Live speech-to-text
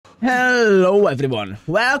Hello everyone,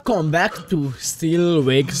 welcome back to Still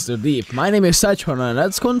Wakes the Deep. My name is Satchon and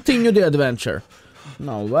let's continue the adventure.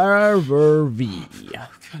 Now, where were we? I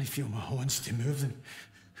can't feel my hands to move them.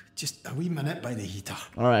 Just a wee minute by the heater.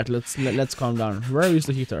 Alright, let's calm down. Where is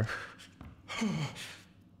the heater?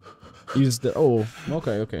 Is the... oh,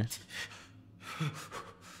 okay.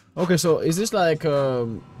 Okay, so is this like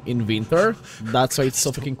in winter? That's why it's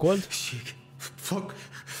so fucking cold? Shake. Fuck.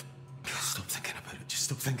 Stop thinking about it. Just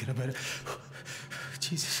stop thinking about it.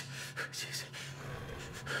 Jesus.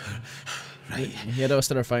 Right. Yeah, that was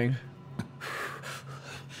terrifying.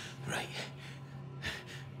 Right.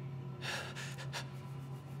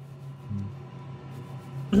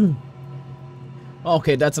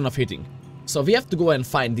 Okay, that's enough hitting. So we have to go and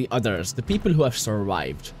find the others, the people who have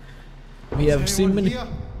survived. We have seen many... Here?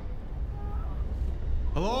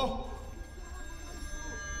 Hello?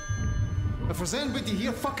 If there's anybody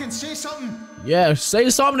here, fucking say something! Yeah, say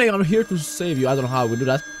something, I'm here to save you. I don't know how we do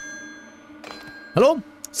that. Hello?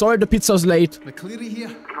 Sorry the pizza's late. McCleary here?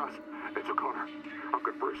 Cass, it's O'Connor. I've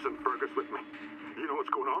got Bruce and Fergus with me. You know what's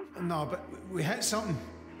going on? No, but we hit something.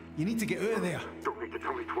 You need to get out of there. Don't need to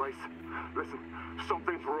tell me twice. Listen,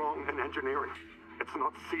 something's wrong in engineering. It's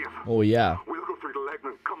not safe. Oh yeah. We'll go through the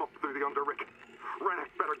Legman, come up through the underrick.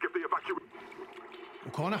 Rennick better give the evacuation.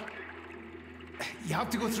 O'Connor? You have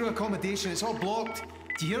to go through accommodation. It's all blocked.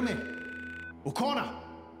 Do you hear me? O'Connor!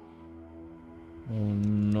 Oh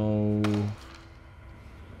no.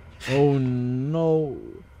 Oh no.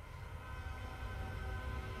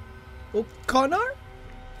 O'Connor?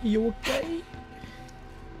 You okay?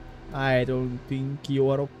 I don't think you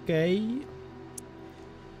are okay.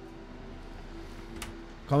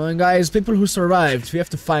 Come on guys, people who survived, we have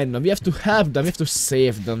to find them, we have to have them, we have to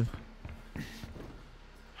save them.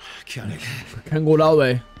 Can't go that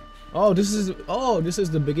way. Oh, this is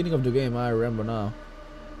the beginning of the game, I remember now.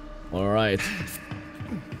 Alright.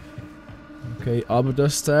 Okay, up the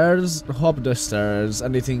stairs, hop the stairs,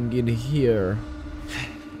 anything in here?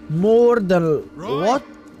 More than... Roy? What?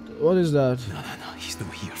 What is that? No, he's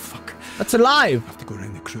not here, fuck. That's alive! I have to go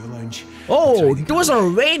around the crew lounge. Oh, those are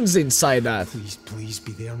veins inside that! Please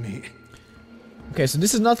be there, mate. Okay, so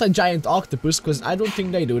this is not a giant octopus, because I don't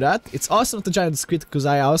think they do that. It's also not a giant squid, because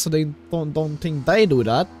I also don't think they do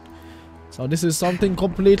that. So this is something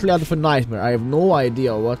completely out of a nightmare. I have no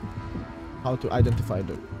idea how to identify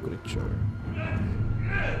the creature.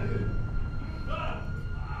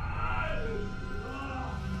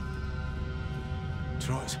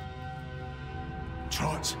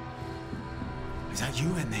 Trots? Is that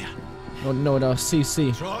you in there? No,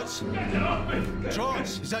 CC. Trots?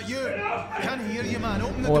 Trots, is that you? I can't hear you, man.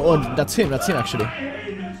 Open the Oh, door. that's him actually.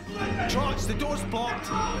 Trots, the door's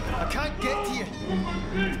blocked. I can't get to you.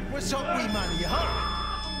 What's up, wee man? Are you hurt?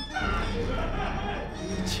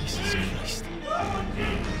 Jesus Christ. Oh,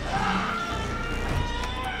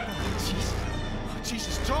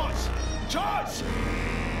 Jesus. Trots! Trots!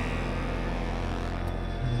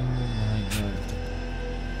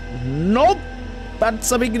 Nope!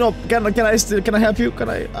 That's a big nope. Can I help you?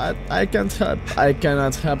 I can't help. I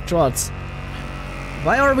cannot help Trots.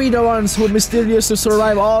 Why are we the ones who mysteriously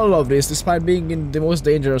survive all of this despite being in the most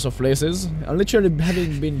dangerous of places and literally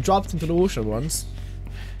having been dropped into the ocean once?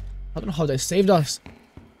 I don't know how they saved us.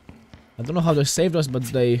 But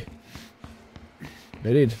they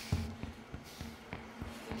did.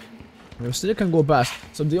 We still can go past.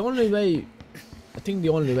 So the only way, I think the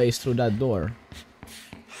only way is through that door.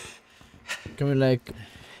 Can we like...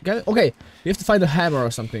 okay, we have to find a hammer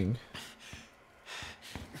or something.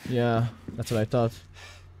 Yeah, that's what I thought.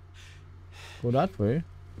 Go that way?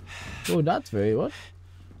 Go that way, what?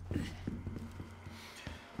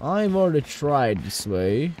 I've already tried this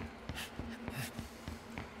way.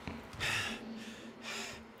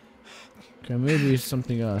 Okay, maybe it's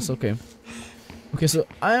something else, okay. Okay, so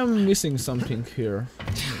I am missing something here.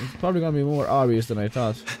 It's probably gonna be more obvious than I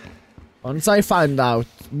thought. Once I find out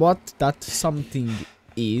what that something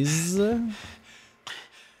is...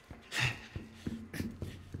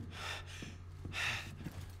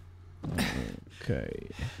 Okay.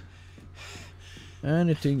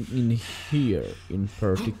 Anything in here in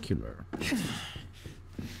particular?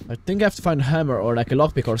 I think I have to find a hammer or like a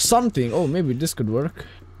lockpick or something. Oh, maybe this could work.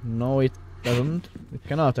 No, it doesn't. It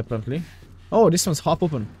cannot apparently. Oh, this one's half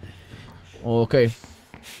open. Okay.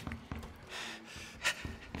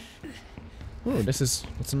 Oh, that's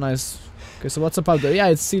a nice. Okay, so what's about there? Yeah,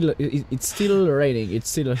 it's still raining. It's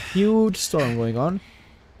still a huge storm going on.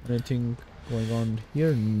 Anything going on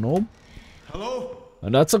here? Nope. Hello?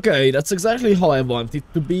 And that's okay. That's exactly how I want it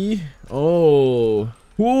to be. Oh,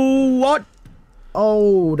 what?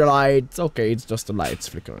 Oh, the lights. Okay, it's just the lights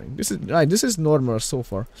flickering. This is right. This is normal so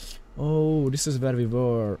far. Oh, this is where we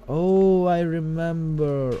were. Oh, I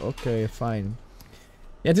remember. Okay, fine.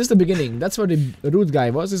 Yeah, this is the beginning. That's where the rude guy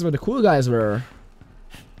was. This is where the cool guys were.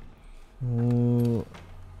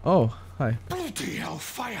 Oh, hi. Bloody hell,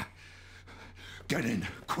 fire! Get in,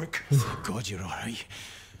 quick. Oh God, you're alright.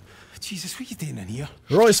 Jesus, what are you doing in here?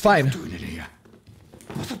 Roy's fine. Doing it here.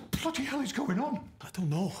 What the bloody hell is going on? I don't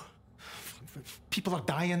know. People are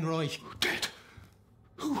dying, Roy. Dead?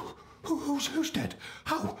 Who's dead?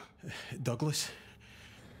 How? Douglas.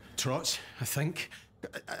 Trots, I think.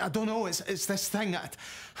 I don't know, it's this thing. I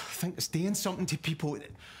think it's doing something to people.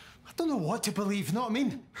 I don't know what to believe, know what I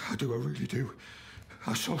mean? I really do.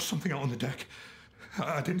 I saw something out on the deck.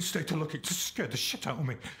 I didn't stay to look, it just scared the shit out of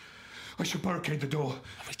me. I should barricade the door.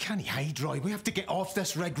 We can't hide, Roy. We have to get off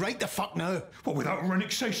this rig right the fuck now. What, without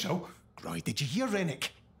Rennick say so? Roy, did you hear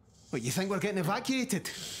Rennick? What, you think we're getting evacuated?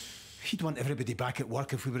 He'd want everybody back at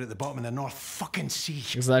work if we were at the bottom of the North fucking Sea.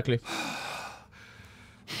 Exactly.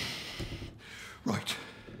 Right.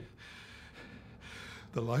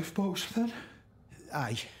 The lifeboats, then?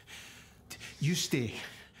 Aye. You stay.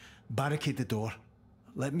 Barricade the door.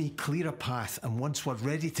 Let me clear a path, and once we're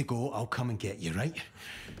ready to go, I'll come and get you, right?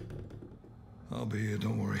 I'll be here,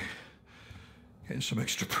 don't worry. Getting some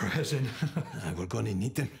extra prayers in. Aye, we're going to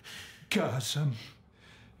need them. Guys,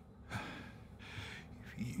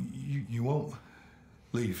 you won't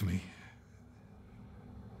leave me.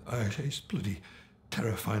 It's bloody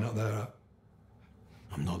terrifying out there.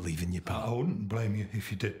 I'm not leaving you, I pal. wouldn't blame you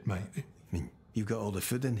if you did, mate. I mean, you've got all the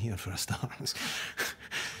food in here for a start.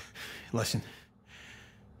 Listen,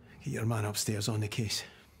 get your man upstairs on the case,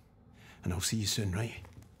 and I'll see you soon, right?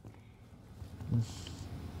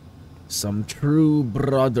 Some true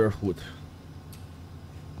brotherhood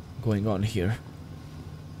going on here.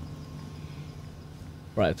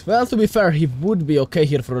 Right, well, to be fair, he would be okay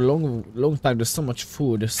here for a long time. There's so much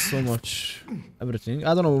food, there's so much everything.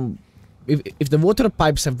 I don't know if the water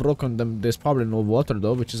pipes have broken them. There's probably no water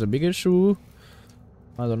though, which is a big issue.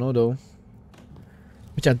 I don't know though.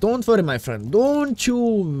 But yeah, don't worry, my friend. Don't you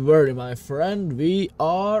worry, my friend. We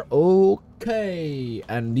are okay,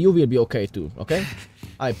 and you will be okay too. Okay,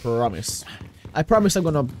 I promise. I promise I'm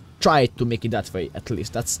gonna try to make it that way. At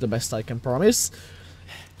least that's the best I can promise.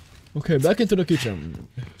 Okay, back into the kitchen.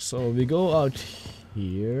 So we go out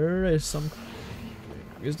here. Is some...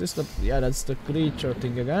 Is this the... Yeah, that's the creature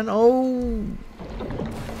thing again. Oh!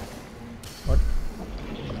 What?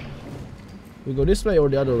 We go this way or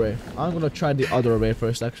the other way? I'm gonna try the other way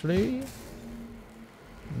first, actually.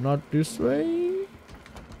 Not this way.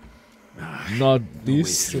 Not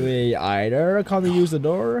this way either. Can't we use the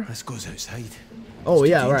door? This goes outside. Oh,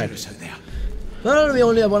 yeah, right. Out there. Well, we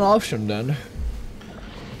only have one option then.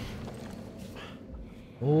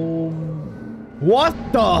 What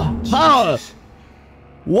the hell?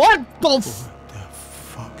 What the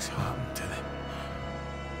fuck's happened to them?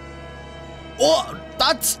 Oh,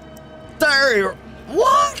 that's terrible.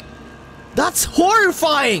 What? That's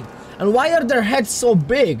horrifying. And why are their heads so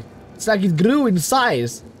big? It's like it grew in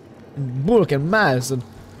size, and bulk and mass. And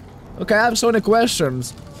okay, I have so many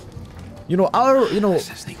questions. You know,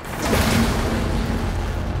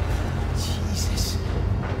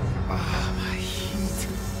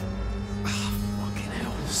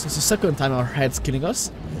 It's the second time our head's killing us.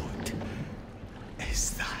 What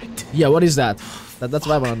is that? Yeah, what is that? That's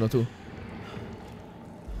what I wanna know too.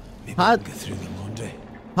 Maybe we'll get through the laundry.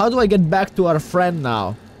 How do I get back to our friend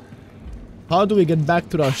now? How do we get back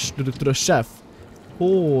to the chef?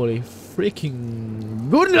 Holy freaking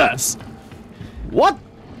goodness! What?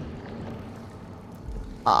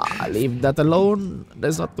 Leave that alone.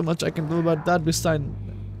 There's not too much I can do about that besides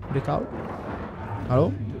break out.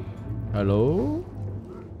 Hello? Hello?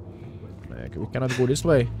 We cannot go this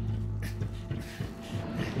way.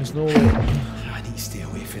 There's no way. I need to stay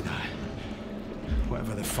away from that.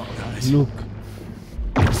 Whatever the fuck that is. Look.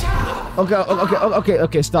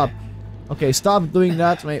 Okay, stop. Okay, stop doing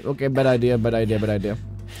that, mate. Okay, bad idea.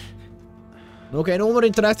 Okay, no more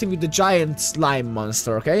interacting with the giant slime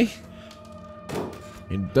monster, okay?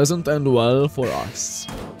 It doesn't end well for us.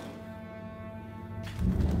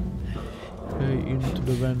 Okay, into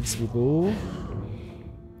the vents we go.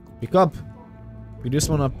 Pick up. Pick this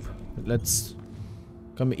one up. Let's...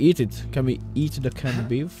 Can we eat it? Can we eat the canned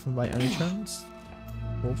beef by any chance?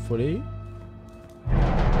 Hopefully.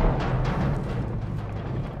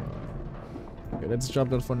 Okay, let's drop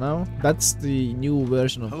that for now. That's the new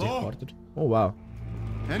version of Departed. Oh wow.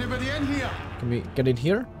 Anybody in here? Can we get in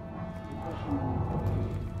here?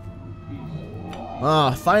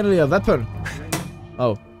 Ah, finally a weapon.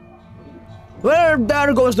 Oh. Where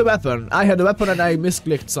there goes the weapon? I had a weapon and I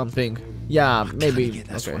misclicked something. Yeah, maybe. Get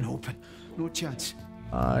this Okay. one open. No chance.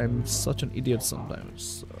 I'm such an idiot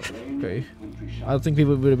sometimes. Okay. I think we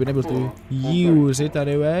would have been able to use it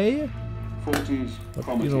anyway. But,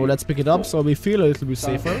 you know, let's pick it up so we feel a little bit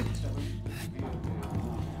safer.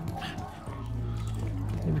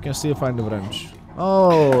 Maybe we can still find the wrench.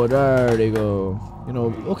 Oh, there they go. You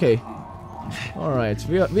know, okay. Alright,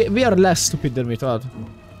 we are less stupid than we thought.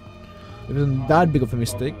 It wasn't that big of a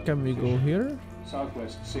mistake. Can we go here?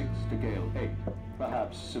 Southwest 6 to gale 8.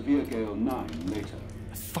 Perhaps severe gale 9 later.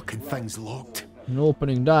 The fucking thing's locked. No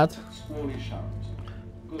opening that. Squally showers.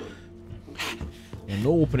 Good. And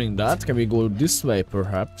no opening that. Can we go this way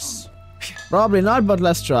perhaps? Probably not, but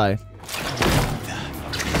let's try.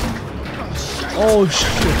 Oh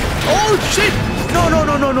shit! Oh shit! No no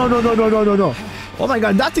no no no no no no no no no! Oh my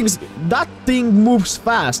god, that thing moves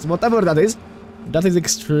fast. Whatever that is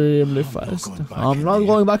extremely fast. I'm not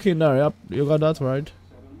going back in there. Yep, you got that right.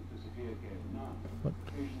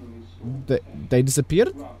 What? They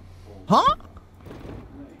disappeared? Huh?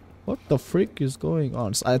 What the freak is going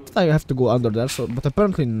on? So I think I have to go under there, so but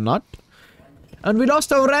apparently not. And we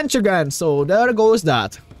lost our wrench again, so there goes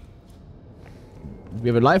that. We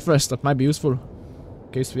have a life vest that might be useful.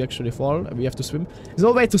 In case we actually fall and we have to swim. There's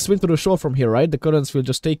no way to swim to the shore from here, right? The currents will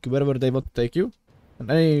just take you wherever they want to take you. And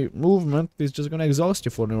any movement is just gonna exhaust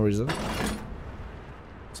you for no reason.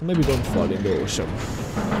 So maybe don't fall in the ocean.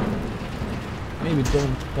 Maybe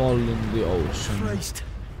don't fall in the ocean. Christ.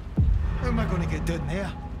 How am I gonna get down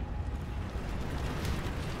there?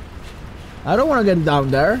 I don't wanna get down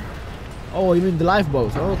there. Oh, you mean the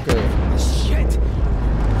lifeboat? Okay. Shit!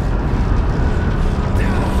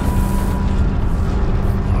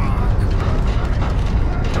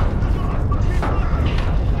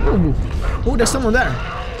 Ooh. Oh, there's someone there.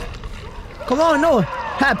 Come on, no.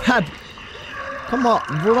 Help. Come on,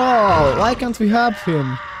 bro. Why can't we help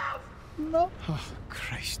him? No. Oh,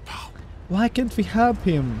 Christ, pal. Why can't we help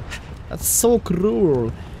him? That's so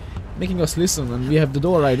cruel. Making us listen, and we have the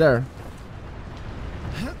door right there.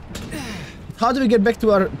 How do we get back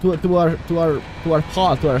to our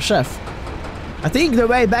pod, to our chef? I think the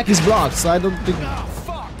way back is blocked, so I don't think. Oh,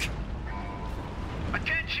 fuck!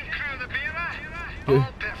 Attention crew of the Bearer. All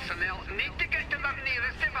personnel need to get to their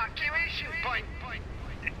nearest evacuation point.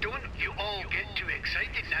 Don't you all get too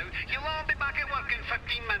excited now. You'll all be back at work in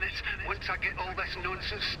 15 minutes once I get all this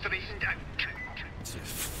nonsense straightened out. You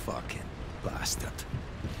fucking bastard.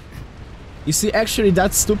 Is he actually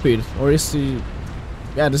that stupid, or is he?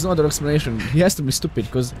 Yeah, there's no other explanation. He has to be stupid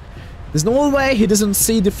because there's no way he doesn't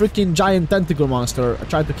see the freaking giant tentacle monster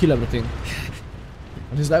trying to kill everything.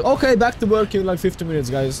 And he's like, okay, back to work in like 50 minutes,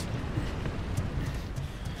 guys.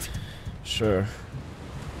 Sure.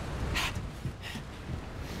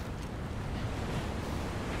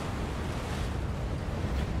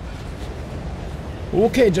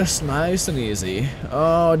 Okay, just nice and easy.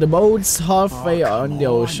 Oh, the boat's halfway on the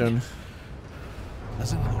ocean.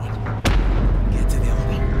 There's another one. Get to the other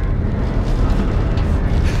one.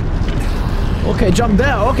 Okay, jump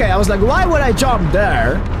there. Okay, I was like, why would I jump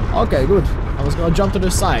there? Okay, good. I was gonna jump to the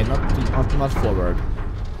side, not forward.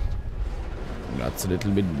 That's a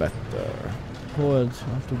little bit better. Hold,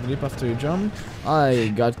 have to grip after you jump.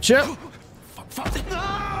 I gotcha. Fuck.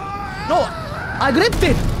 No, I gripped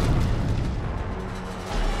it.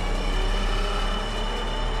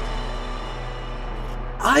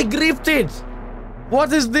 I gripped it.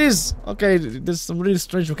 What is this? Okay, there's some really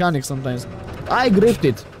strange mechanics sometimes. I gripped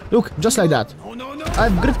it. Look, just like that. No.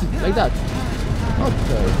 I've gripped it like that.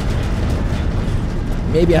 Okay.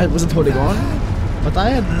 Maybe I wasn't holding on, but I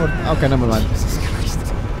had more. Okay, never mind. Jesus Christ.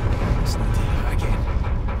 Let's not do that again.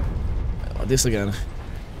 Oh, this again.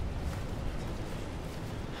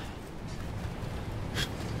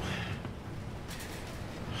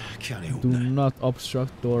 Can't help Do that. not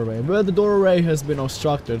obstruct doorway. Well, the doorway has been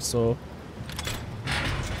obstructed, so.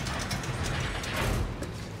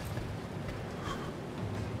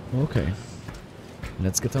 Okay.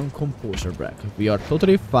 Let's get on composure back. We are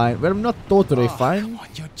totally fine. We're not totally fine. Come on,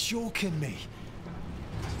 you're joking me.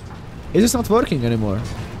 Is this not working anymore?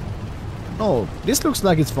 No, this looks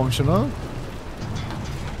like it's functional.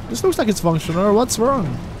 This looks like it's functional. What's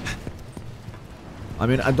wrong? I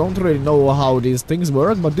mean, I don't really know how these things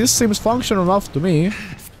work, but this seems functional enough to me.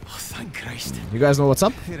 Oh, thank Christ. You guys know what's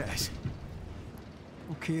up? Here it is.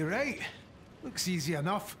 Okay, right. Looks easy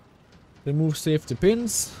enough. Remove safety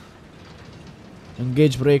pins.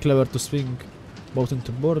 Engage brake lever to swing boat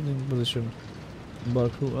into boarding position. Bar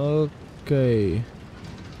crew. Okay.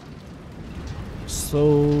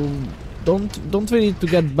 So Don't we need to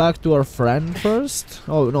get back to our friend first?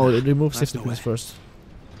 Oh no, remove safety pins first.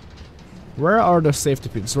 Where are the safety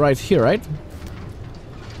pins? Right here, right?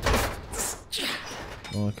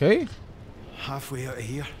 Okay. Halfway out of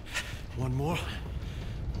here. One more.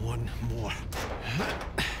 One more.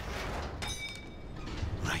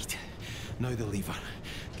 Right. Now the lever.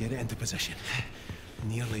 Get it into position.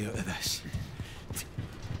 Nearly out of this.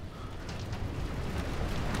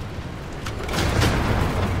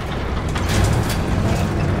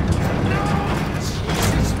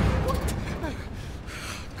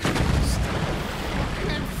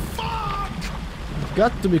 You've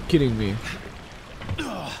got to be kidding me.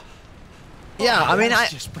 Yeah, I mean,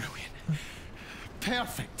 That's just brilliant.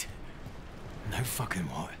 Perfect. Now fucking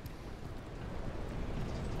what?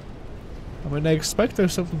 I mean, I expected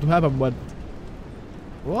something to happen, but...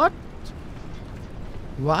 What?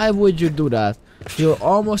 Why would you do that? You're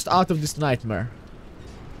almost out of this nightmare.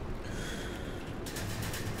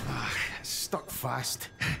 Stuck fast.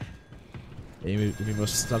 If he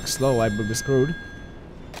was stuck slow, I would be screwed.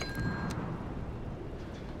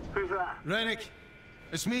 Who's that? Rennick,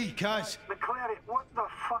 it's me, Kaz. McClary, what the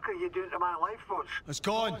fuck are you doing to my lifeboats? It's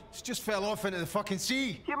gone. It's just fell off into the fucking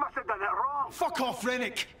sea. You must have done it wrong. Fuck off,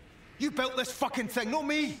 Rennick. You built this fucking thing, not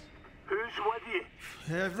me. Who's with you?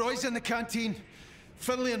 Roy's in the canteen.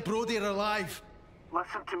 Finlay and Brody are alive.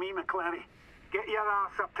 Listen to me, McClary. Get your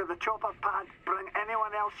ass up to the chopper pad. Bring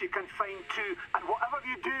anyone else you can find too. And whatever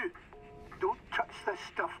you do, don't touch this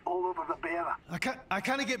stuff all over the bearer. I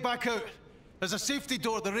can't get back out. There's a safety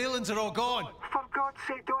door. The railings are all gone. For God's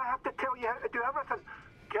sake, do I have to tell you how to do everything?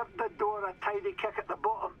 Give the door a tidy kick at the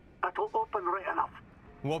bottom. It'll open right enough.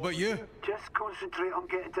 What about you? Just concentrate on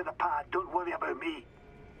getting to the pad. Don't worry about me.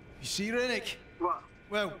 You see, Rennick? What?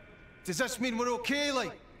 Well, does this mean we're okay,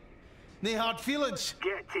 like? No hard feelings?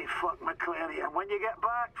 Get to fuck, McClary, and when you get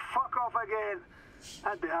back, fuck off again.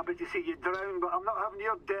 I'd be happy to see you drown, but I'm not having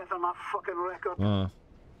your death on my fucking record.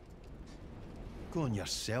 Go on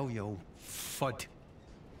yourself, you old fud.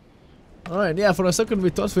 Alright, yeah, for a second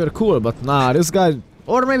we thought we were cool, but nah, this guy...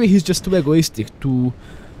 Or maybe he's just too egoistic to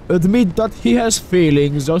admit that he has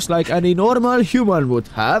feelings, just like any normal human would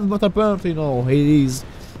have, but apparently no, he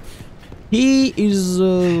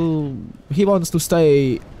wants to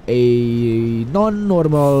stay a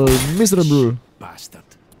non-normal, miserable... Bastard.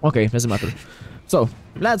 Okay, doesn't matter. So,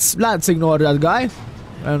 let's ignore that guy.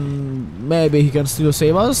 And maybe he can still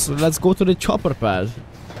save us. Let's go to the chopper pad.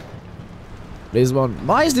 This one.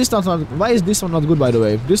 Why is this one not good, by the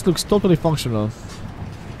way? This looks totally functional.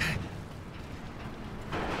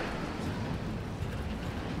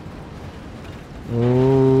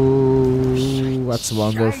 Oh, that's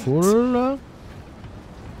wonderful.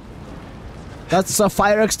 That's a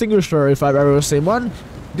fire extinguisher, if I've ever seen one.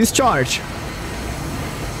 Discharge.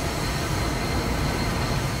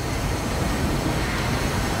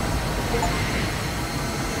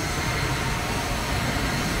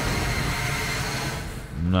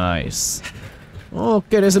 Nice.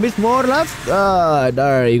 Okay, there's a bit more left.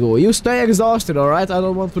 There you go. You stay exhausted, alright? I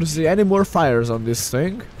don't want to see any more fires on this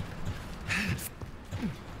thing.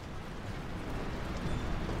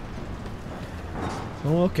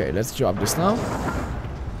 Okay, let's drop this now.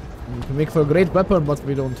 We can make for a great weapon, but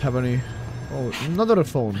we don't have any... Oh, another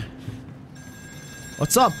phone.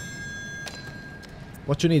 What's up?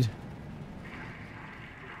 What you need?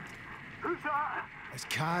 Who's that? It's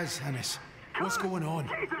Kaz, Ennis. What's going on?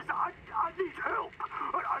 Jesus, I need help.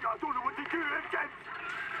 I don't know what to do, Agent.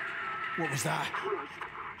 What was that? Christ,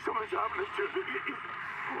 something's happening to me.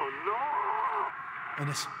 Oh no!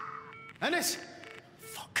 Ennis. Ennis!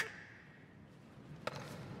 Fuck.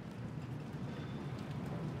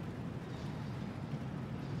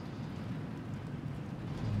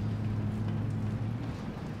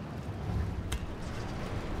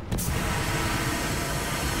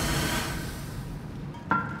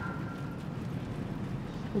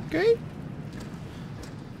 Okay.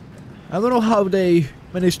 I don't know how they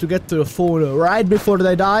manage to get to the phone right before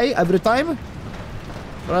they die every time.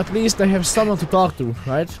 But at least they have someone to talk to,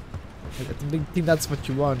 right? Like, I think that's what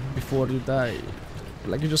you want before you die.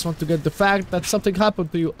 Like, you just want to get the fact that something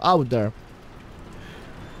happened to you out there.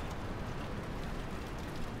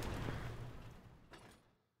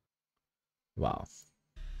 Wow.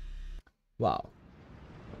 Wow.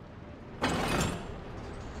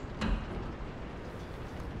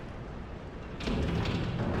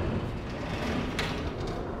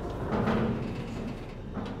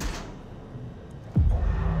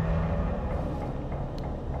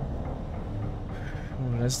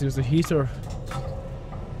 Let's use the heater.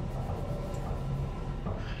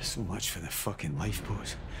 So much for the fucking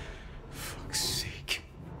lifeboat. Fuck's sake.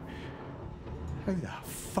 How the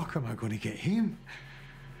fuck am I going to get him?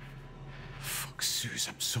 Fuck, Suze,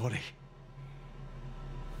 I'm sorry.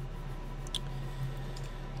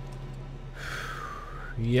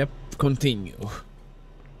 Yep, continue.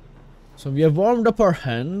 So we have warmed up our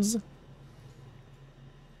hands.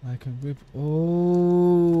 I can grip.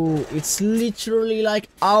 Oh, it's literally like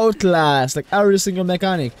Outlast, like every single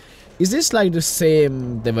mechanic. Is this like the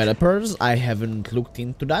same developers? I haven't looked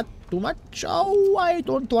into that too much. Oh, I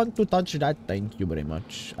don't want to touch that. Thank you very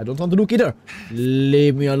much. I don't want to look either.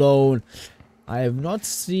 Leave me alone. I have not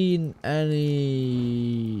seen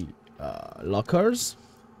any lockers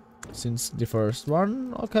since the first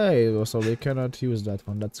one. Okay, so we cannot use that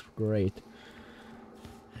one. That's great.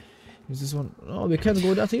 Is this one? No, we can't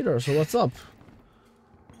go that either. So what's up?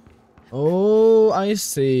 Oh, I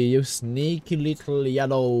see. You sneaky little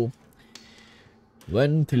yellow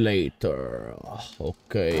ventilator.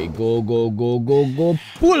 Okay, go, go, go, go, go.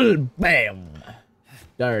 Pull! Bam!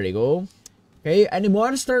 There you go. Okay, any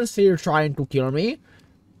monsters here trying to kill me?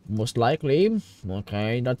 Most likely.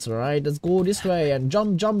 Okay, that's right. Let's go this way and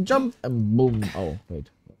jump, jump, jump, and boom. Oh, wait.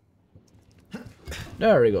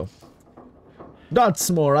 There we go.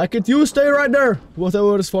 That's more like it. You stay right there.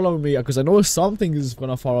 Whatever is following me, because I know something is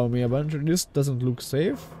gonna follow me eventually. This doesn't look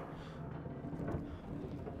safe.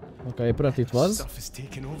 Okay, but it was. Stuff is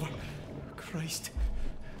taking over. Christ.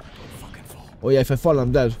 Don't fucking fall. Oh yeah, if I fall,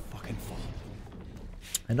 I'm dead. Fucking fall.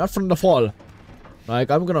 And not from the fall.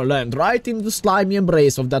 Like I'm gonna land right in the slimy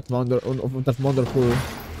embrace of that wonderful.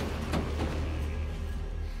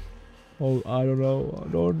 Oh, I don't know.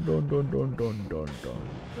 Don't.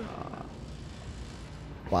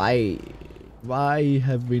 Why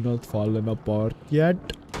have we not fallen apart yet?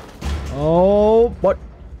 Oh, what?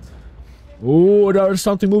 Oh, there is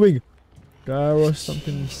something moving. There was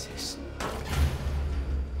something. Jesus.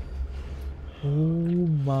 Oh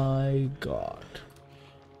my god.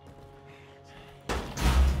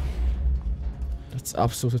 That's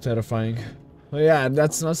absolutely terrifying. Oh yeah,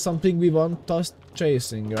 that's not something we want us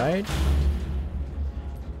chasing, right?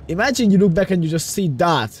 Imagine you look back and you just see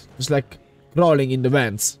that. Just like crawling in the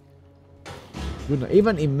vents.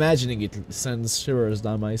 Even imagining it sends shivers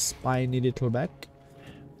down my spiny little back.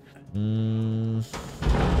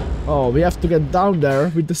 Oh, we have to get down there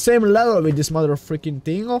with the same level with this mother freaking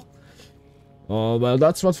thing. Oh, well,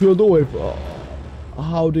 that's what we'll do.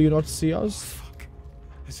 How do you not see us? Fuck.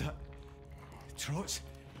 Is that Trots?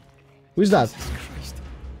 Who is that? Jesus Christ.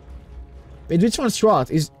 Wait, which one's Trot?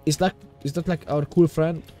 Is that like our cool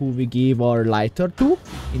friend who we gave our lighter to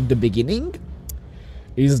in the beginning?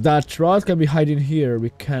 Is that Trot? Can we hide in here? We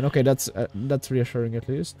can. Okay, that's reassuring at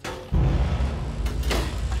least.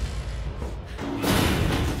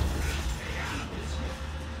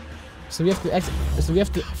 So we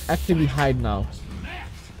have to actively hide now.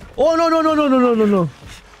 Oh no! Oh no! No!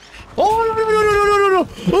 Oh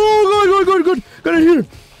good! Get in here!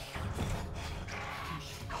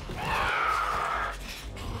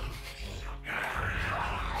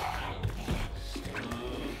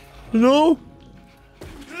 No!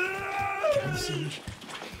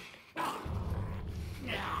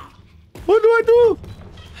 What do I do?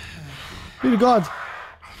 Dear God!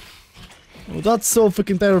 Oh, that's so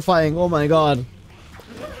freaking terrifying! Oh my God!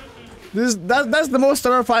 That's the most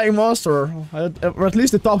terrifying monster, or at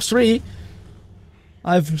least the top 3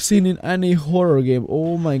 I've seen in any horror game.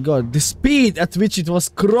 Oh my God! The speed at which it was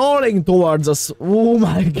crawling towards us. Oh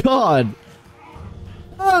my God!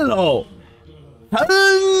 Hello! Hell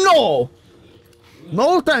no!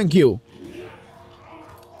 No, thank you.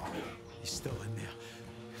 He's still in there.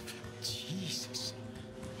 Jesus.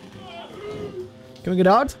 Can we get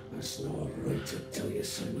out? That's not right to tell you,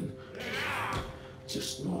 Simon.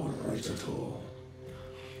 Just not right at all.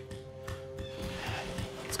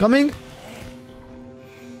 It's coming.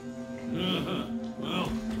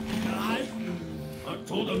 Well, I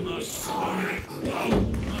told him that's I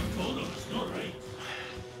told him it's not right.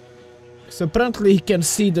 So apparently he can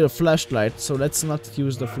see the flashlight, so let's not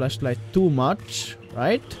use the flashlight too much,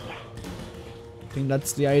 right? I think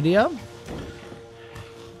that's the idea.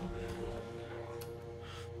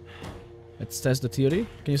 Let's test the theory.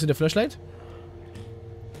 Can you see the flashlight?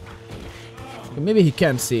 Maybe he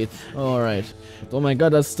can't see it. Alright. Oh my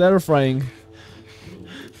God, that's terrifying.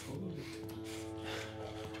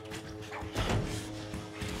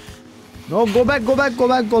 No, go back.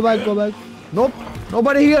 Nope.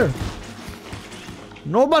 Nobody here.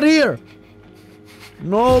 Nobody here.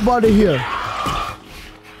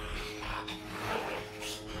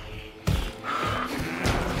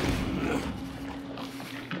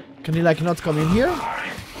 Can he like not come in here?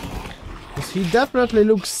 Because he definitely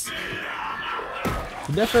looks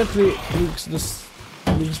Definitely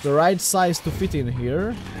looks the right size to fit in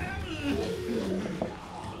here.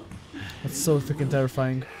 That's so freaking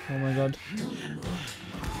terrifying. Oh my god.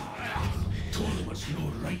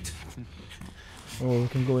 Oh, we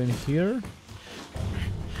can go in here.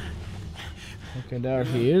 Okay, there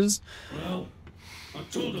he is. Well, I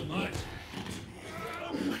told him that.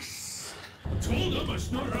 Told him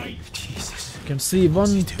it's not right. Jesus. We can see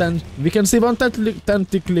one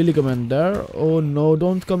tentacle ligament there. Oh no,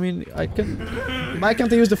 don't come in. Why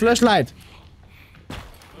can't I use the flashlight?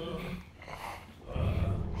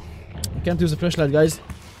 I can't use the flashlight, guys.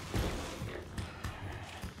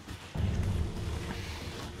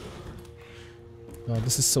 Oh,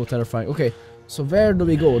 this is so terrifying. Okay, so where do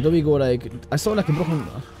we go? Do we go like... I saw like a broken...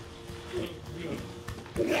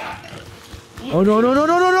 Oh no no no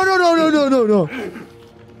no no no no no no no no!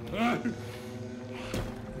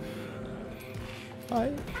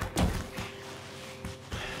 Hi.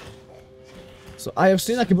 So I have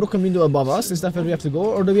seen like a broken window above us. Is that where we have to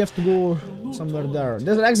go, or do we have to go somewhere there?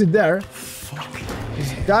 There's an exit there.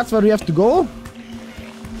 Is that where we have to go?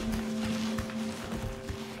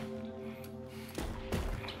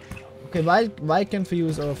 Okay, why can't we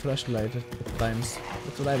use our flashlight at times?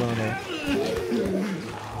 That's what I wanna know.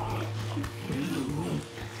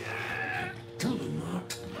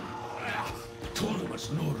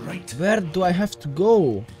 Where do I have to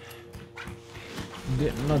go?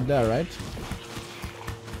 Not there, right?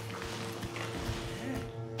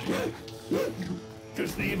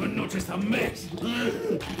 Doesn't even notice the mess.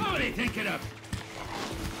 What are you thinking of?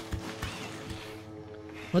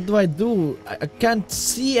 What do I do? I can't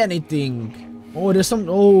see anything. Oh, there's some...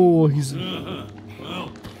 Oh, he's...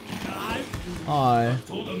 Well, Hi. I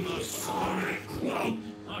told him this. Well,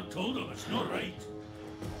 I told him it's not right.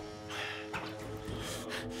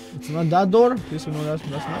 It's not that door? Please know that's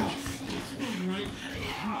much.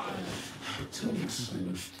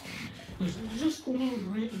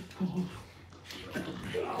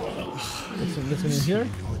 Let's in here.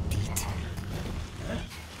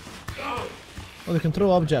 Oh, they can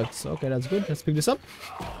throw objects. Okay, that's good. Let's pick this up.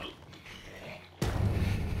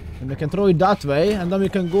 And we can throw it that way, and then we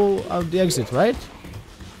can go out the exit, right?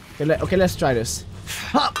 Okay, let's try this.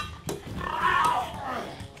 Ha!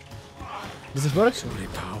 Does it work? Sorry,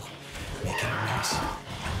 pal. Making a mess.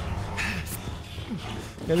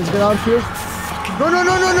 Okay, let's get out of here. No, no,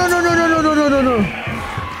 no, no, no, no, no, no, no, no, no, no.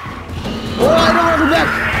 Oh, I don't want to look back.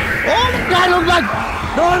 Oh my god, look back.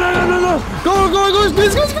 No, no, no, no, no. Go,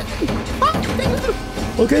 please, go.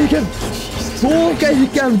 Okay, he can. Okay, he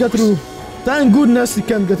can get through. Thank goodness he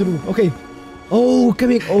can get through. Okay. Oh,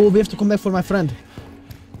 coming. Oh, we have to come back for my friend.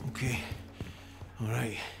 Okay.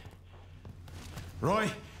 Alright.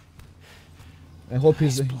 Roy! I hope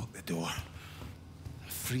he's... Block the door. A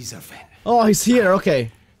freezer vent. Oh, he's here.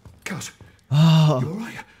 Okay. Cuz, Oh. you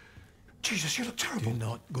alright? Jesus, you look terrible. Do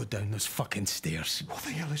not go down those fucking stairs. What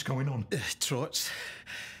the hell is going on? Trots.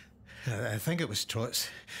 I think it was Trots.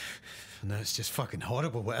 No, it's just fucking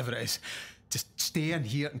horrible, whatever it is. Just stay in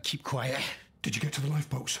here and keep quiet. Did you get to the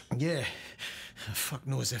lifeboats? Yeah. Fuck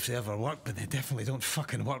knows if they ever work, but they definitely don't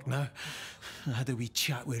fucking work now. I had a wee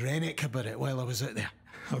chat with Rennick about it while I was out there.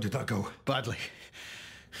 How did that go? Badly.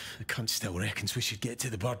 The cunt still reckons we should get to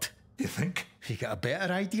the bird. You think? You got a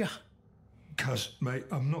better idea? Cuz, mate,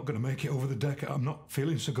 I'm not going to make it over the deck. I'm not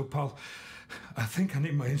feeling so good, pal. I think I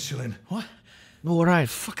need my insulin. What? All right.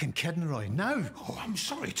 Fucking kidding, Roy. Now? Oh, I'm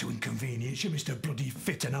sorry to inconvenience you, Mr. Bloody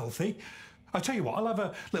Fit and Healthy. I tell you what, I'll have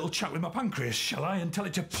a little chat with my pancreas, shall I, and tell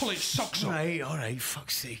it to pull its socks up. Right, alright,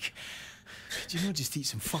 fuck's sake. Do you know, just eat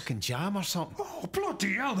some fucking jam or something? Oh,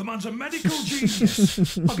 bloody hell, the man's a medical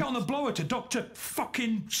genius. I'll get on the blower to Dr.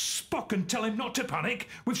 fucking Spock and tell him not to panic.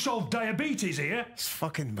 We've solved diabetes here. It's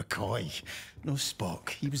fucking McCoy. No Spock.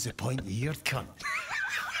 He was the point-eared cunt.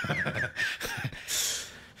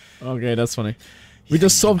 Okay, that's funny. We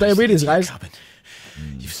just solved diabetes, guys.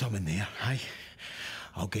 You've some in there, aye?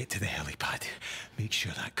 I'll get to the helipad. Make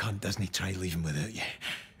sure that cunt doesn't try leaving without you.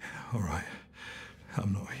 All right.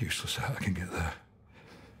 I'm not useless. I can get there.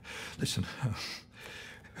 Listen,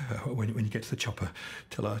 when you get to the chopper,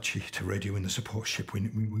 tell Archie to radio in the support ship. We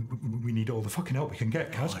need all the fucking help we can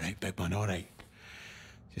get, Kaz. All right, big man, all right.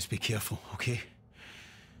 Just be careful, okay?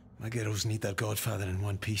 My girls need their godfather in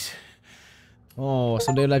one piece. Oh,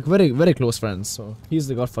 so they're like very, very close friends. So he's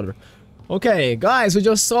the godfather. Okay, guys, we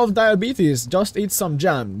just solved diabetes. Just eat some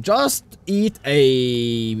jam. Just eat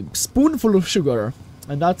a spoonful of sugar.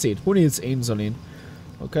 And that's it. Who needs insulin?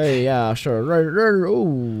 Okay, yeah, sure. Oh,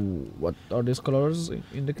 what are these colors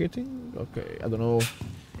indicating? Okay, I don't know.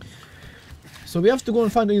 So we have to go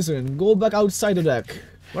and find the insulin. Go back outside the deck.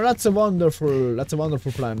 Well, that's a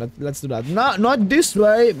wonderful plan. Let's do that. Not this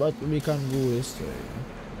way, but we can go this way.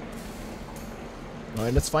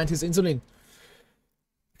 Alright, let's find his insulin.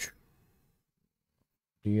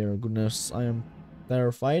 Dear goodness, I am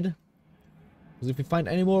terrified. Because if we find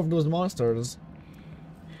any more of those monsters...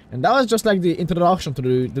 And that was just like the introduction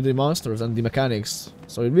to the monsters and the mechanics.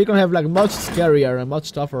 So we can have like much scarier and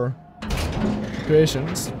much tougher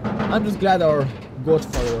creations. I'm just glad our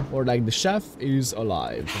Godfather, or like the chef, is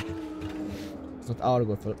alive. It's not our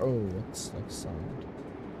Godfather. Oh, what's that sound?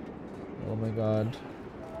 Oh my god.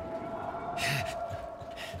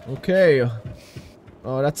 Okay.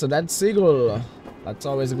 Oh, that's a dead seagull. That's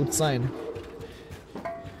always a good sign.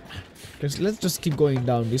 Let's just keep going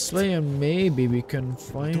down this way and maybe we can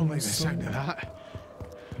find. Don't like the sound of that.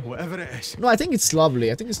 Whatever it is. No, I think it's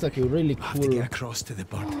lovely. I think it's like a really cool. I have to get across to the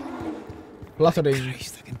bird. Fluttering.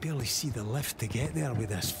 Christ, I can barely see the lift to get there with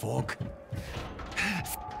this fog.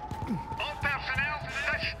 All personnel,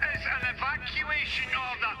 this is an evacuation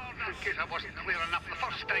order. In case I wasn't clear enough the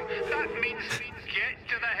first time, that means get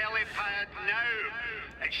to the helipad now.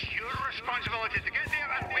 It's your responsibility to get there,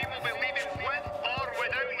 and we will be leaving with or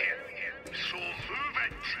without you. So move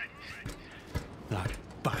it. That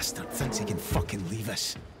bastard thinks he can fucking leave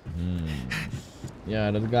us.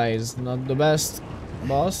 Yeah, that guy is not the best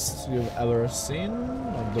boss you've ever seen.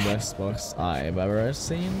 Not the best boss I've ever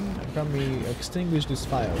seen. Can we extinguish this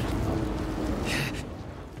fire?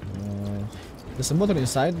 There's a motor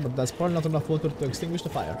inside, but that's probably not enough water to extinguish the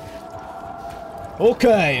fire.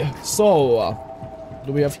 Okay, so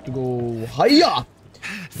do we have to go higher?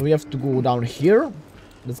 Do we have to go down here?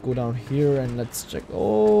 Let's go down here and let's check.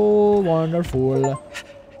 Oh, wonderful.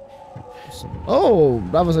 Oh,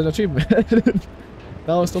 that was an achievement.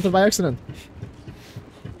 That was totally by accident.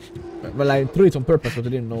 Well, I threw it on purpose, but I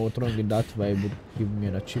didn't know throwing it that way would give me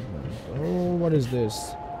an achievement. Oh, what is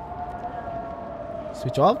this?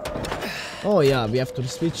 Switch off? Oh yeah, we have to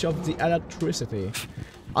switch off the electricity.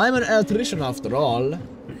 I'm an electrician after all.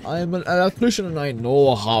 I'm an electrician and I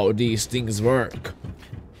know how these things work.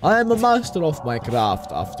 I'm a master of my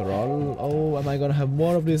craft after all. Oh, am I gonna have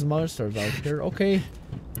more of these monsters out here? Okay.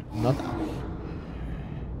 Not...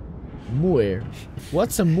 Muir.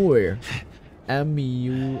 What's a Muir?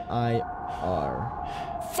 M-U-I-R.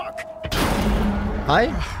 Fuck! Hi?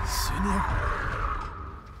 Sonia?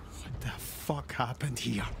 What the fuck happened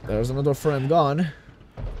here? There's another friend gone.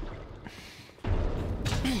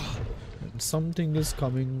 And something is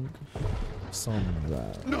coming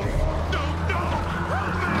somewhere. No! No! No!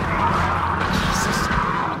 Jesus!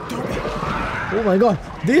 Oh my god,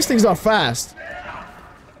 these things are fast!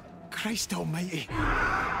 Christ almighty!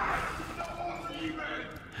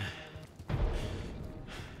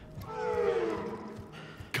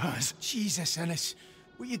 Cuz, Jesus, Ennis,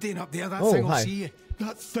 what you doing up there? That thing will see you.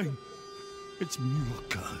 That thing. It's Muir,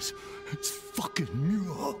 cuz. It's fucking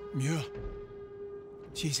Muir. Muir.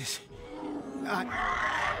 Jesus. No!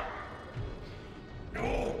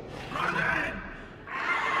 Run in!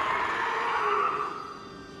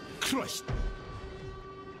 Christ!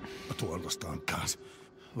 I don't understand, cuz.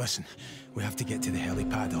 Listen, we have to get to the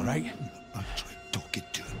helipad, alright? I tried talking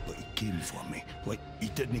to him, but he came for me. Like, he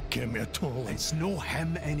didn't care me at all. It's no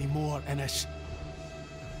him anymore, Ennis.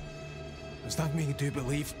 There's nothing we can do but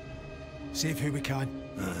leave. Save who we can.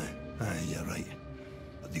 Aye, you're right.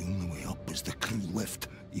 But the only way up is the crew lift.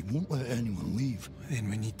 He won't let anyone leave. Then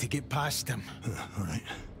we need to get past him. Alright.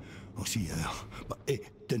 I'll see you there. But hey,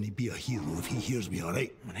 didn't he be a hero if he hears me,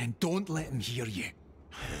 alright? And then don't let him hear you.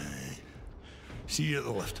 See you at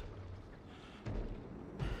the lift.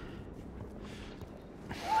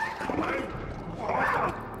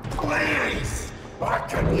 Please! I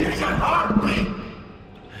can use a heartbeat!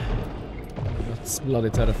 That's bloody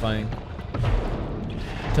terrifying.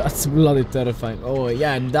 That's bloody terrifying. Oh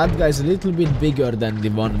yeah, and that guy's a little bit bigger than the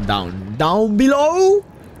one down. Down below?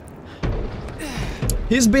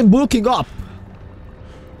 He's been bulking up.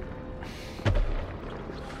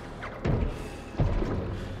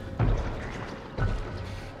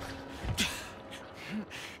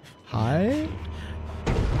 Hi?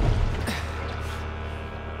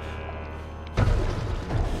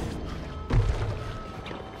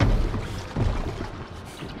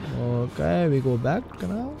 Okay, we go back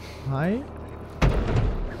now. Hi.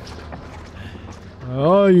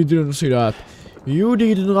 Oh, you didn't see that. You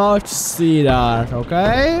did not see that,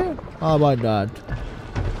 okay? How about that?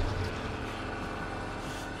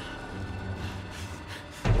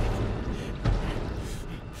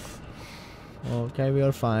 Okay, we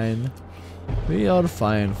are fine. We are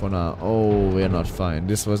fine for now. Oh, we are not fine.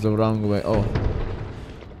 This was the wrong way. Oh.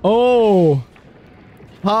 Oh!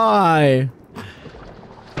 Hi!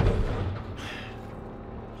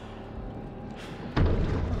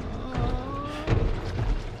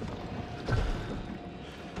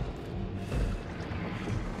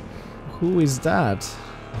 Who is that?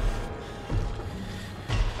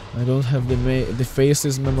 I don't have the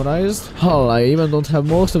faces memorized. Hell, I even don't have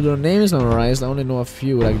most of their names memorized. I only know a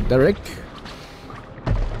few, like Derek.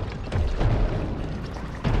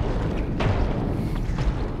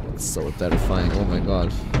 It's so terrifying. Oh my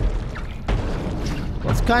god.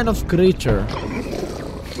 What kind of creature?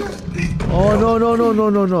 Oh no no no no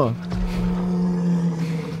no no!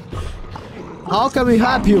 How can we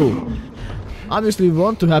help you? Obviously we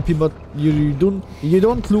want to help you, but you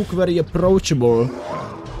don't look very approachable.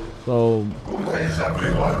 So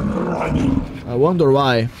I wonder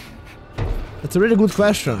why. That's a really good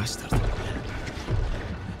question.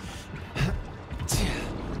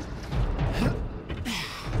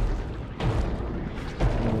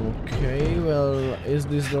 Okay, well, is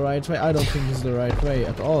this the right way? I don't think it's the right way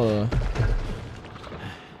at all.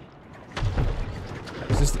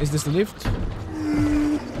 Is this the lift?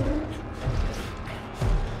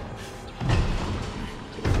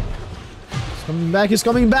 He's coming back, he's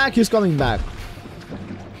coming back, he's coming back.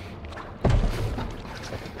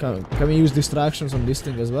 Can we use distractions on this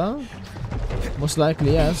thing as well? Most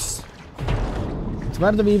likely, yes. But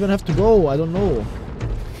where do we even have to go? I don't know.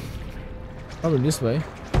 Probably this way.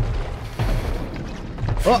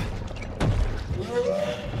 Oh!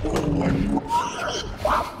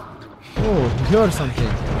 Oh, he heard something.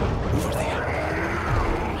 Over there.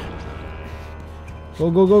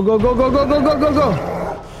 Go, go, go, go, go, go, go, go, go, go, go!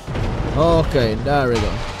 Okay, there we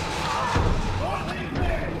go.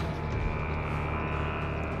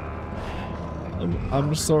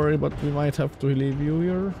 I'm sorry, but we might have to leave you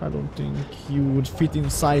here. I don't think you would fit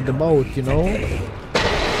inside the boat, you know?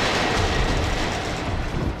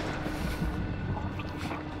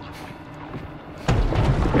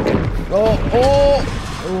 Oh, oh,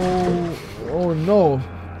 oh, oh no.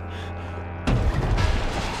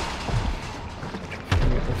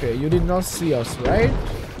 Okay, you did not see us, right?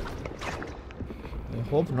 I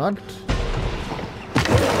hope not.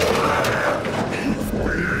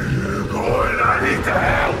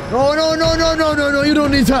 No, no, no, no, no, no, no, you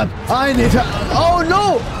don't need help. I need help. Oh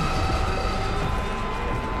no!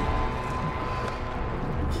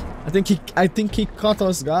 I think he caught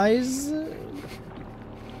us, guys.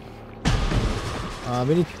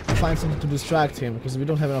 We need to find something to distract him because we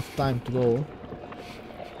don't have enough time to go.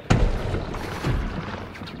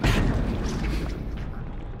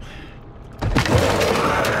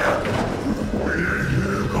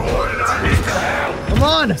 Come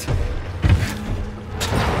on!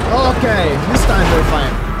 Okay, this time we're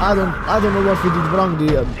fine. I don't know what we did wrong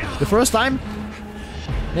the first time.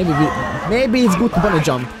 Maybe it's good to bunny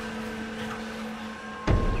jump.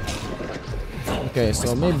 Okay,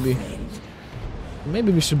 so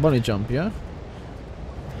maybe we should bunny jump, yeah?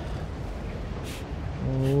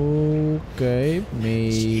 Okay,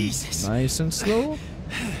 maybe nice and slow.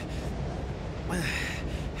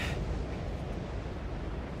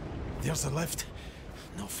 There's a lift.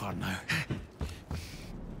 Not far now.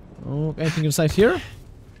 Oh, anything inside here?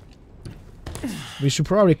 We should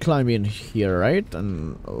probably climb in here, right?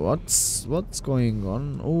 And what's going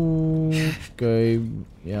on? Okay,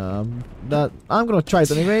 yeah, that I'm gonna try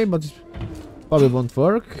it anyway, but it probably won't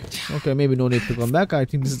work. Okay, maybe no need to come back. I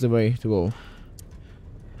think this is the way to go.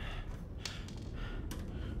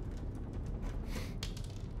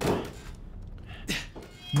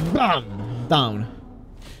 Bam! Down.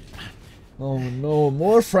 Oh no,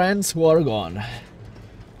 more friends who are gone.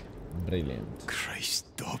 Brilliant. Christ,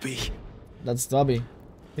 Dobby. That's Dobby.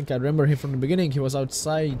 I think I remember him from the beginning. He was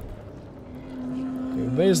outside. Okay,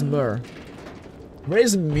 where's Mur?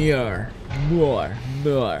 Where's Muir?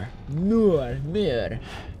 Muir.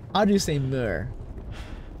 How do you say Mur?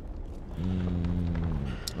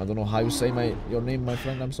 I don't know how you say your name, my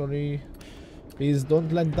friend. I'm sorry. Please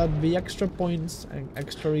don't let that be extra points and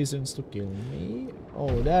extra reasons to kill me.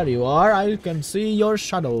 Oh, there you are. I can see your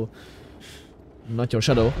shadow. Not your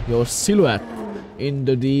shadow, your silhouette in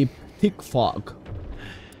the deep, thick fog.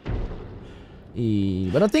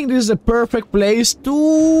 But I think this is a perfect place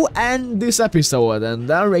to end this episode, and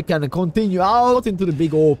then we can continue out into the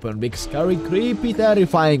big open, big scary, creepy,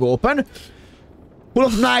 terrifying open, full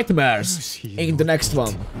of nightmares in the next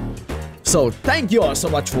one. So thank you all so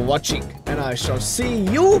much for watching, and I shall see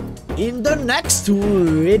you in the next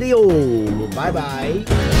video. Bye bye.